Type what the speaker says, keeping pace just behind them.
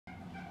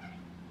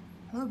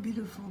Hello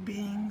beautiful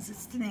beings,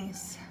 it's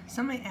Denise.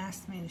 Somebody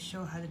asked me to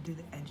show how to do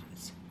the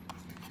edges.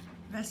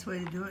 The best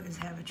way to do it is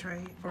have a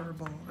tray or a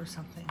bowl or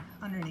something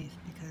underneath,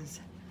 because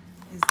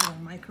these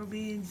little micro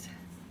beads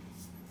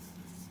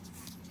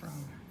from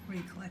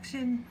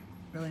Recollection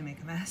really make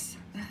a mess.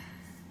 And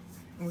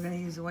we're going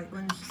to use the white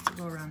ones just to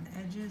go around the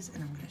edges,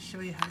 and I'm going to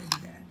show you how to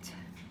do that.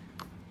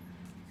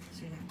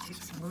 So you're going to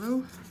take some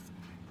glue,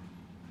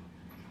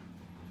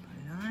 put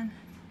it on,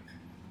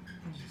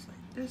 and just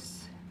like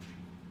this.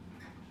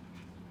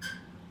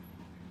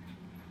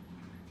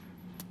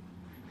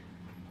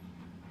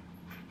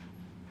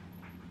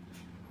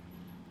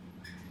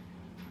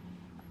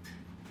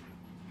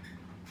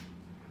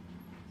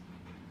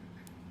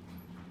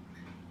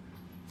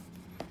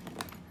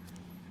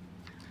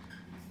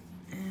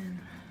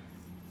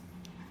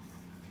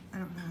 I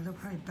don't know, they'll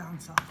probably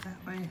bounce off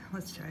that way.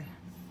 Let's try.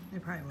 They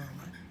probably will,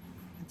 but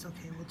it's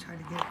okay. We'll try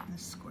to get it in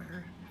this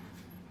square.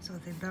 So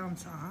if they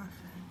bounce off,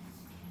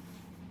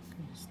 you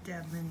can just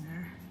dab them in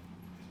there.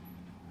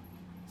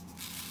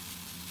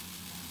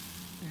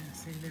 Yeah,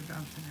 see, they're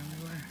bouncing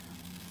everywhere.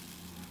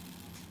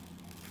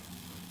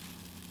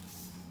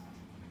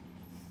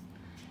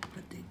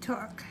 But they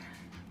took.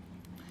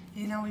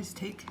 You can always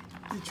take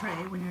the tray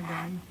when you're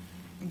done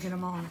and get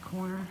them all in the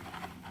corner.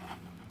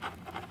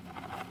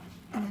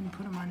 And then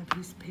put them on a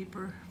piece of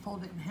paper,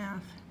 fold it in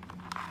half,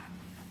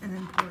 and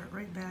then pour it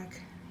right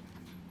back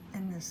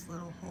in this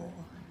little hole.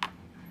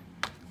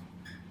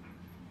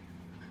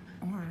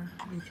 Or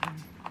we can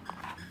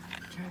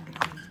try to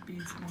get all these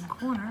beads in one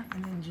corner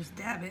and then just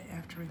dab it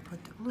after we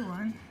put the glue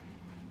on.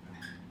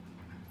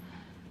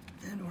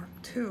 That'd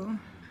work too.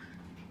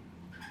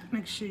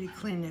 Make sure you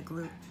clean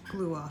the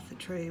glue off the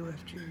tray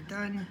after you're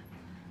done,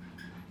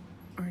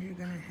 or you're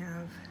gonna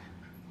have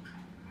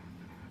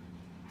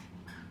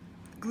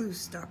glue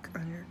stuck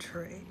on your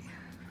tray.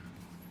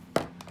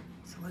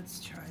 So let's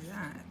try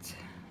that.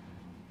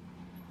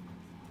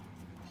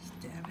 Just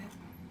dab it.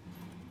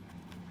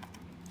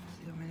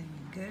 See how many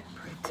we get.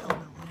 Probably tilt it a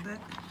little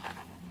bit.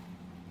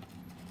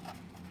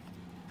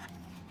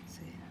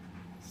 See,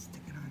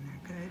 stick it on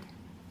there good.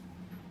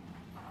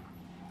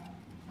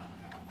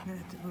 I'm gonna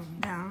have to move him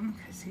down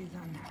because he's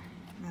on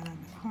not on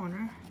the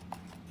corner.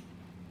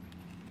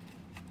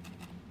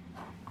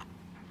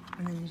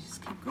 And then you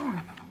just keep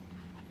going.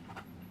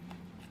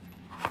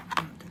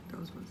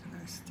 Those ones are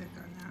going to stick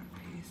on that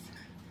piece.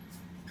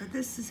 But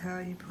this is how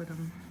you put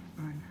them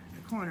on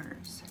the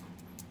corners.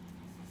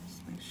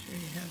 Just make sure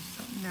you have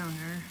something down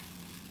there.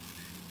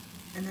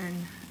 And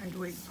then I'd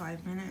wait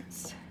 5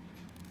 minutes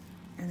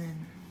and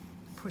then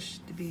push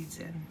the beads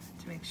in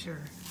to make sure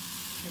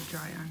they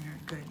dry on there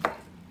good.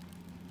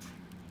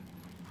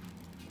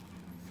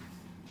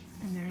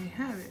 And there you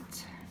have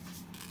it.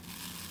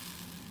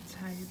 That's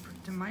how you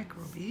put the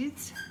micro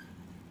beads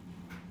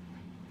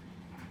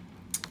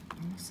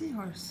on the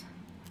seahorse.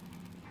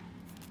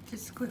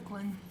 Just a quick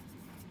one.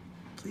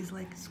 Please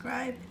like,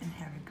 subscribe, and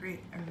have a great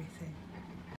everything.